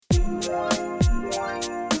What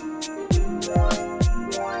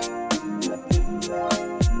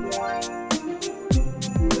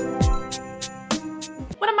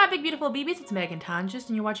up, my big beautiful babies? It's Megan Tonjes,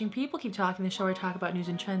 and you're watching People Keep Talking, the show where I talk about news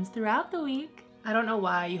and trends throughout the week. I don't know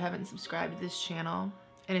why you haven't subscribed to this channel,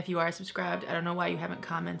 and if you are subscribed, I don't know why you haven't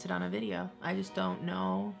commented on a video. I just don't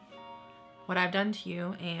know what I've done to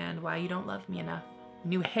you and why you don't love me enough.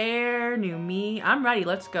 New hair, new me. I'm ready.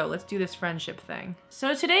 Let's go. Let's do this friendship thing.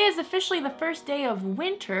 So today is officially the first day of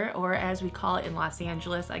winter, or as we call it in Los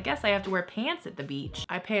Angeles, I guess I have to wear pants at the beach.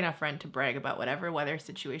 I pay enough rent to brag about whatever weather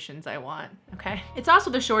situations I want, okay? It's also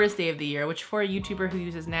the shortest day of the year, which for a YouTuber who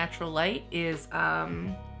uses natural light is,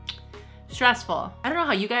 stressful. I don't know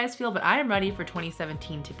how you guys feel, but I am ready for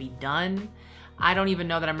 2017 to be done. I don't even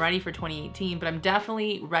know that I'm ready for 2018, but I'm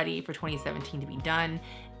definitely ready for 2017 to be done.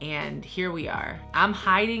 And here we are. I'm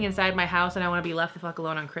hiding inside my house and I wanna be left the fuck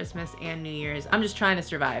alone on Christmas and New Year's. I'm just trying to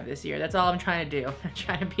survive this year. That's all I'm trying to do. I'm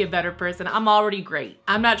trying to be a better person. I'm already great.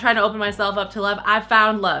 I'm not trying to open myself up to love. I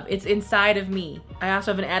found love. It's inside of me. I also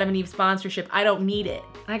have an Adam and Eve sponsorship. I don't need it.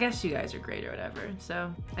 I guess you guys are great or whatever.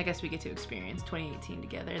 So I guess we get to experience 2018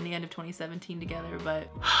 together and the end of 2017 together, but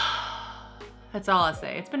that's all I'll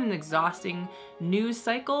say. It's been an exhausting news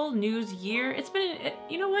cycle, news year.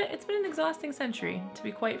 You know what? It's been an exhausting century, to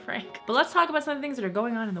be quite frank. But let's talk about some of the things that are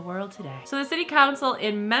going on in the world today. So the city council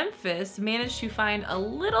in Memphis managed to find a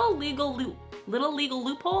little legal loophole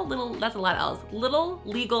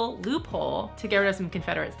to get rid of some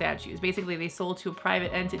Confederate statues. Basically, they sold to a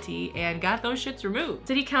private entity and got those shits removed.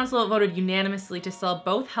 City council voted unanimously to sell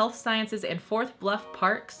both Health Sciences and Fourth Bluff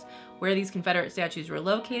parks, where these Confederate statues were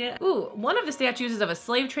located. Ooh, one of the statues is of a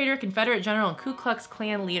slave trader, Confederate general, and Ku Klux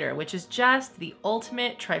Klan leader, which is just the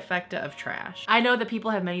ultimate trifecta of trash. I know that people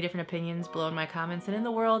have many different opinions below in my comments and in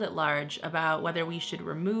the world at large about whether we should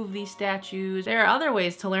remove these statues. There are other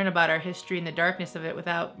ways to learn about our history and the darkness of it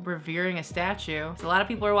without revering a statue. So a lot of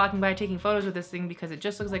people are walking by taking photos with this thing because it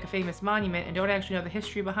just looks like a famous monument and don't actually know the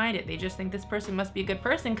history behind it. They just think this person must be a good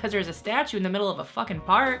person because there's a statue in the middle of a fucking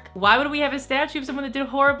park. Why would we have a statue of someone that did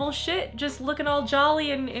horrible shit? Just looking all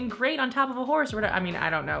jolly and great on top of a horse or whatever. I mean, I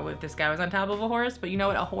don't know if this guy was on top of a horse, but you know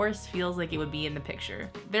what? A horse feels like it would be in the picture.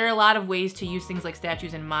 There are a lot of ways to use things like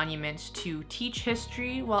statues and monuments to teach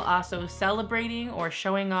history while also celebrating or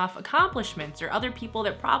showing off accomplishments or other people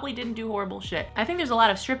that probably didn't do horrible shit. I think there's a lot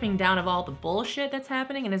of stripping down of all the bullshit that's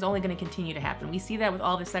happening and is only going to continue to happen. We see that with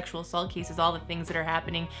all the sexual assault cases, all the things that are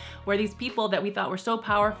happening where these people that we thought were so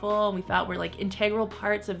powerful and we thought were like integral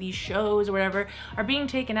parts of these shows or whatever are being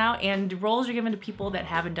taken out and roles are given to people that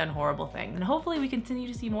haven't done horrible things. And hopefully we continue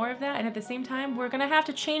to see more of that. And at the same time, we're gonna have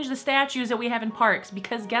to change the statues that we have in parks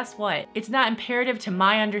because guess what? It's not imperative to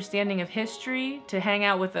my understanding of history to hang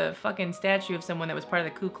out with a fucking statue of someone that was part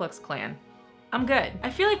of the Ku Klux Klan. I'm good. I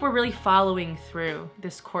feel like we're really following through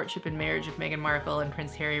this courtship and marriage of Meghan Markle and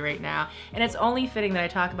Prince Harry right now. And it's only fitting that I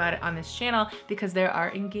talk about it on this channel because there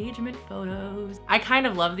are engagement photos. I kind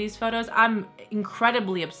of love these photos. I'm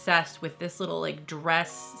incredibly obsessed with this little like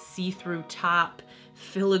dress, see-through top,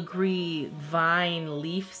 filigree vine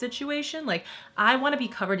leaf situation. Like I want to be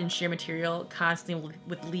covered in sheer material constantly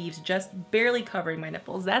with leaves just barely covering my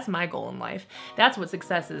nipples. That's my goal in life. That's what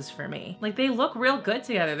success is for me. Like they look real good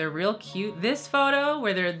together. They're real cute. This photo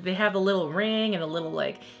where they have a little ring and a little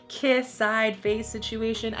like kiss side face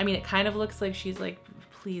situation. I mean, it kind of looks like she's like,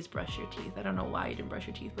 please brush your teeth. I don't know why you didn't brush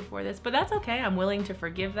your teeth before this, but that's okay. I'm willing to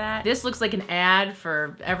forgive that. This looks like an ad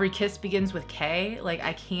for Every Kiss Begins with K. Like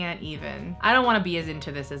I can't even. I don't want to be as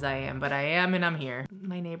into this as I am, but I am and I'm here.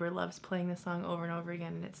 My neighbor loves playing this song over and over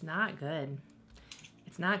again and it's not good.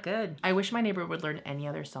 It's not good. I wish my neighbor would learn any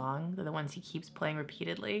other song than the ones he keeps playing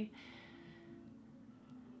repeatedly.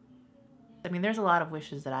 I mean, there's a lot of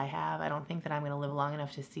wishes that I have. I don't think that I'm gonna live long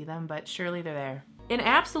enough to see them, but surely they're there. In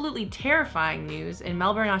absolutely terrifying news, in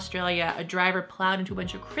Melbourne, Australia, a driver plowed into a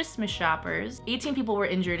bunch of Christmas shoppers. 18 people were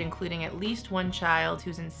injured, including at least one child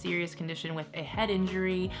who's in serious condition with a head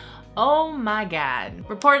injury. Oh my God.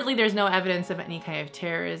 Reportedly, there's no evidence of any kind of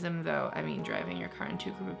terrorism, though, I mean, driving your car into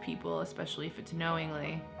a group of people, especially if it's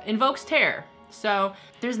knowingly, invokes terror. So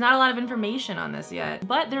there's not a lot of information on this yet,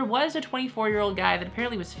 but there was a 24-year-old guy that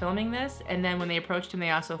apparently was filming this, and then when they approached him,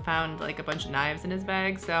 they also found like a bunch of knives in his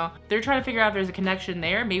bag. So they're trying to figure out if there's a connection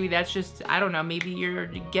there. Maybe that's just, I don't know, maybe you're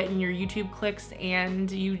getting your YouTube clicks and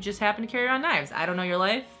you just happen to carry around knives. I don't know your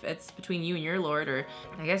life. It's between you and your Lord, or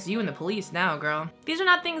I guess you and the police now, girl. These are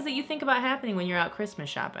not things that you think about happening when you're out Christmas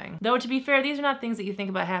shopping. Though to be fair, these are not things that you think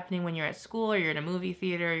about happening when you're at school or you're at a movie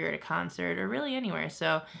theater, or you're at a concert, or really anywhere.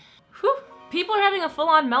 So, whew. People are having a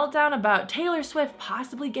full-on meltdown about Taylor Swift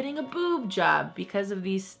possibly getting a boob job because of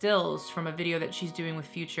these stills from a video that she's doing with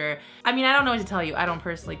Future. I mean, I don't know what to tell you. I don't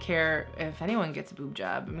personally care if anyone gets a boob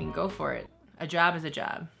job. I mean, go for it. A job is a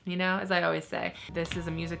job, you know, as I always say. This is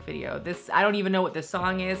a music video. I don't even know what the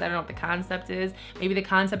song is. I don't know what the concept is. Maybe the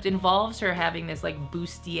concept involves her having this like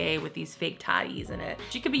bustier with these fake toddies in it.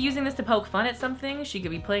 She could be using this to poke fun at something. She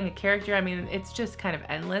could be playing a character. I mean, it's just kind of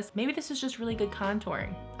endless. Maybe this is just really good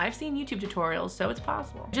contouring. I've seen YouTube tutorials, so it's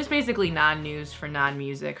possible. Just basically non-news for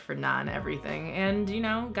non-music for non-everything. And you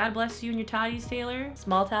know, God bless you and your toddies, Taylor.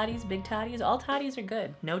 Small toddies, big toddies, all toddies are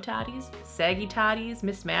good. No toddies, saggy toddies,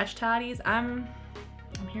 mismatched toddies. I'm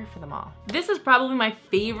here for them all. This is probably my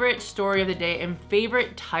favorite story of the day and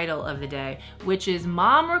favorite title of the day, which is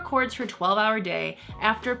Mom records her 12-hour day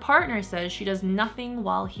after partner says she does nothing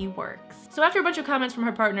while he works. So after a bunch of comments from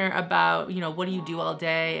her partner about, you know, what do you do all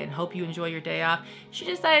day and hope you enjoy your day off, she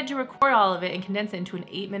decided to record all of it and condense it into an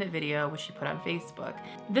 8-minute video, which she put on Facebook.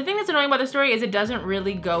 The thing that's annoying about the story is it doesn't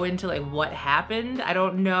really go into like what happened. I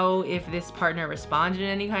don't know if this partner responded in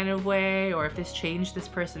any kind of way or if this changed this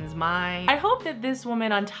person's mind. I hope that this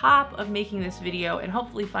woman, on top of making this video and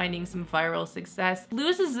hopefully finding some viral success,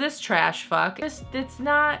 loses this trash fuck. It's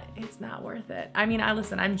not worth it. I mean,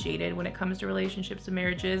 listen, I'm jaded when it comes to relationships and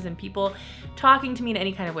marriages and people talking to me in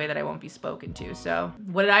any kind of way that I won't be spoken to. So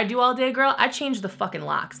what did I do all day, girl? I changed the fucking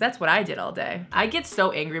locks. That's what I did all day. I get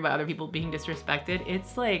so angry by other people being disrespected.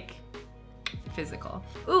 It's like physical.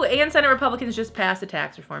 Ooh, and Senate Republicans just passed a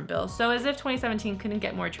tax reform bill. So as if 2017 couldn't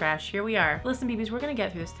get more trash, here we are. Listen, BBs, we're gonna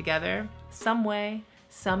get through this together. Some way,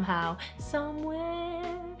 somehow, somewhere.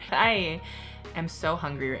 I am so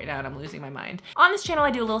hungry right now and I'm losing my mind. On this channel,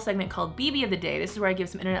 I do a little segment called BB of the Day. This is where I give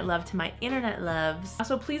some internet love to my internet loves.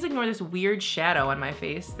 So please ignore this weird shadow on my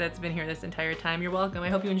face that's been here this entire time. You're welcome. I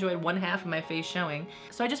hope you enjoyed one half of my face showing.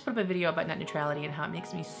 So I just put up a video about net neutrality and how it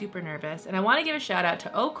makes me super nervous. And I want to give a shout out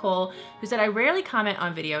to O. Cole, who said, I rarely comment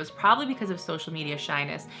on videos, probably because of social media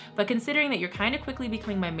shyness, but considering that you're kind of quickly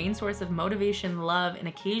becoming my main source of motivation, love, and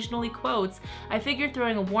occasionally quotes, I figured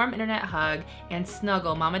throwing a warm internet hug and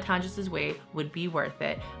snuggle Mama Tonjes's way would be worth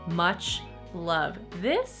it. Much love.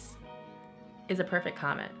 This is a perfect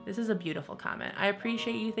comment. This is a beautiful comment. I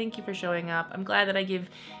appreciate you. Thank you for showing up. I'm glad that I give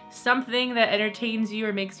something that entertains you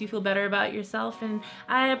or makes you feel better about yourself. And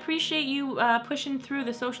I appreciate you pushing through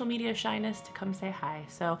the social media shyness to come say hi.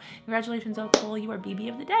 So congratulations, O. Cole. You are BB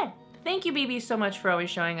of the Day. Thank you, BB, so much for always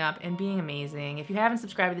showing up and being amazing. If you haven't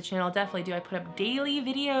subscribed to the channel, definitely do. I put up daily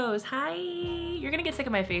videos. Hi! You're gonna get sick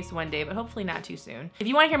of my face one day, but hopefully not too soon. If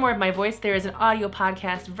you wanna hear more of my voice, there is an audio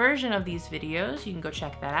podcast version of these videos. You can go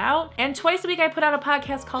check that out. And twice a week, I put out a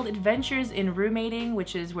podcast called Adventures in Roommating,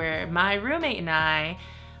 which is where my roommate and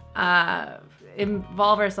I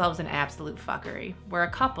involve ourselves in absolute fuckery. We're a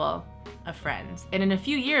couple of friends. And in a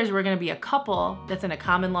few years, we're gonna be a couple that's in a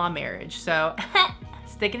common law marriage. So,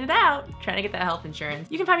 sticking it out, trying to get that health insurance.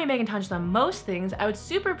 You can find me Megan Tonjes on most things. I would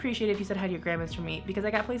super appreciate it if you said hi to your grandmas for me because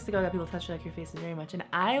I got places to go, I got people to touch like your faces very much, and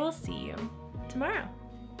I will see you tomorrow.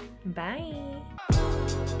 Bye.